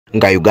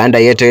Nga Uganda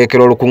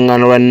yeetegekera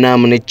olukuŋŋaana lwa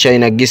NAM ne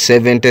China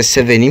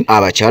G77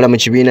 abakyala mu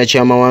kibiina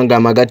kya Mawanga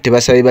Amagatte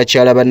basabye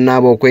bakyala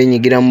bannaabwe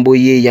okwenyigira mu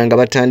buyiiya nga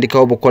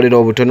batandikawo obukolera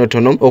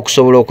obutonotono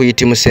okusobola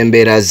okuyitimusa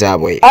embeera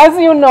zaabwe. As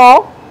you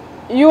know,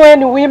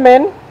 UN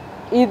Women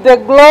is the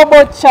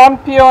global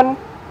champion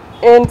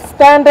and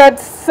standard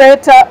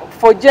setter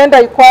for gender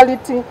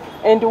equality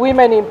and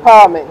women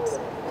empowerment.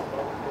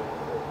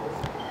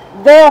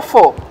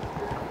 Therefore,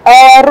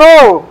 our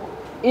role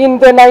in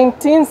the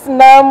 19th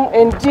NAM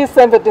and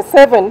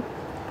G77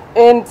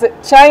 and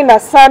China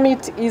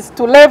Summit is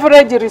to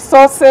leverage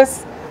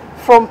resources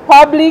from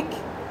public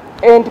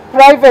and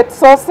private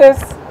sources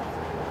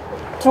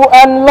to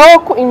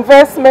unlock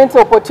investment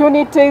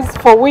opportunities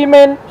for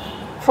women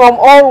from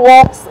all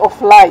walks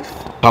of life.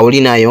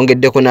 Paulina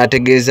ayongeddeko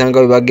n'ategeeza nga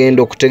bwe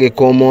bagenda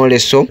okutegeka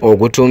omwoleso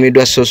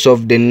ogutuumiddwa Source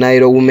of the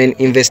Nile Women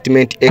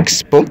Investment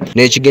Expo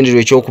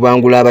n'ekigendererwa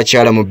eky'okubangula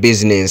abakyala mu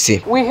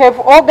bizinensi. We have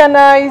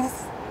organized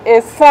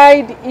a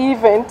side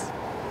event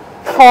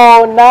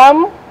for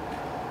NAM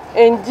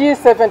and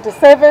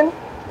G77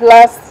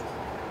 plus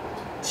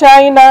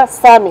China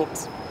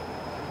Summit.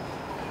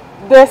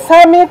 The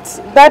summit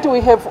that we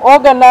have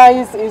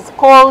organized is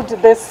called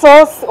the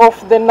Source of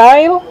the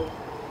Nile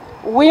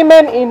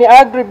Women in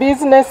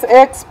Agribusiness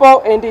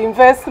Expo and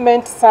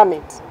Investment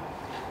Summit,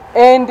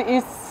 and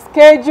is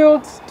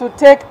scheduled to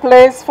take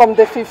place from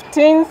the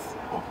 15th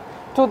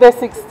to the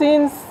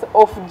 16th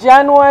of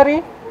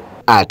January.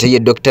 Ate ye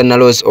Dr.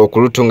 Nalos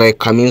okulutunga e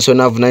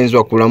Kaminsona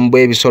avunaanyizibwa ku bulamu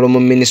bw'ebisolo mu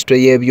minisitule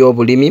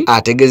y'ebyobulimi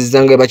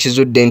ategeezezza nga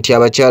bakizudde nti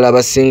abakyala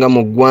abasinga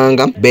mu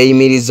ggwanga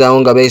beeyimirizaawo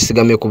nga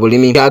beesigamye ku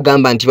bulimi.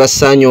 Agamba nti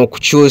basaanye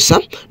okukyusa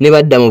ne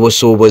badda mu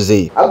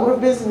busuubuzi.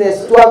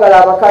 Agribusiness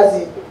twagala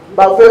abakazi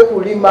bave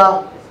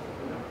kulima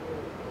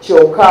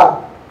kyokka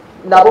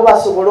nabo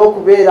basobole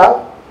okubeera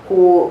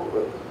ku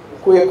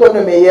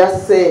economy ya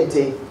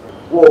ssente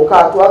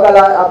wokka.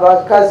 Twagala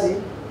abakazi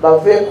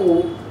bave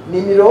ku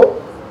nimiro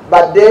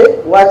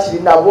badde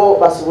wakiri nabo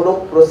basobole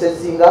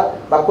okuprocessinga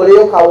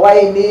bakoleyo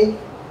kawayini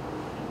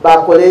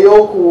bakoleyo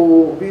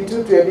ku bintu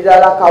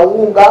ebirala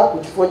kawunga ku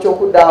kifo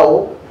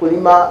ky'okuddawo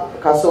kulima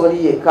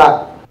kasooli yekka.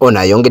 Ono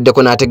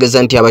ayongeddeko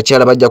n'ategeeza nti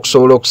abakyala bajja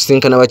kusobola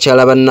okusinkana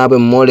bakyala bannaabwe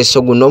mu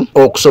mwoleso guno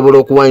okusobola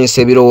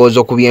okuwanyisa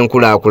ebirowoozo ku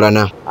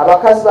by'enkulaakulana.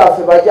 Abakazi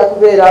baffe bajja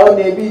kubeerawo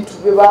n'ebintu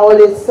bye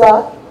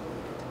bawolesa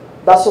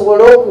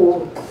basobole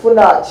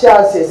okufuna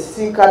chance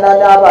esisinkana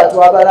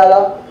n'abantu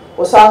abalala.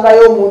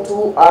 Osangayo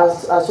omuntu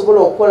asobola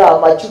okukola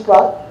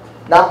amacupa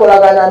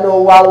n'akolagana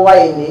n'owa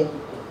wayini.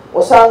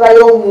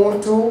 Osangayo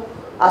omuntu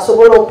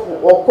asobola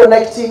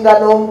okuconnectinga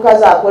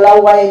n'omukazi akola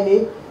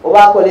wayini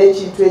oba akola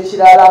ekintu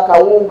ekirala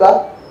kawunga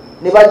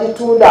ne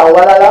bagitunda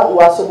awalala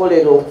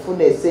wasobolera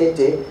okufuna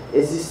esente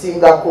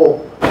ezisingako.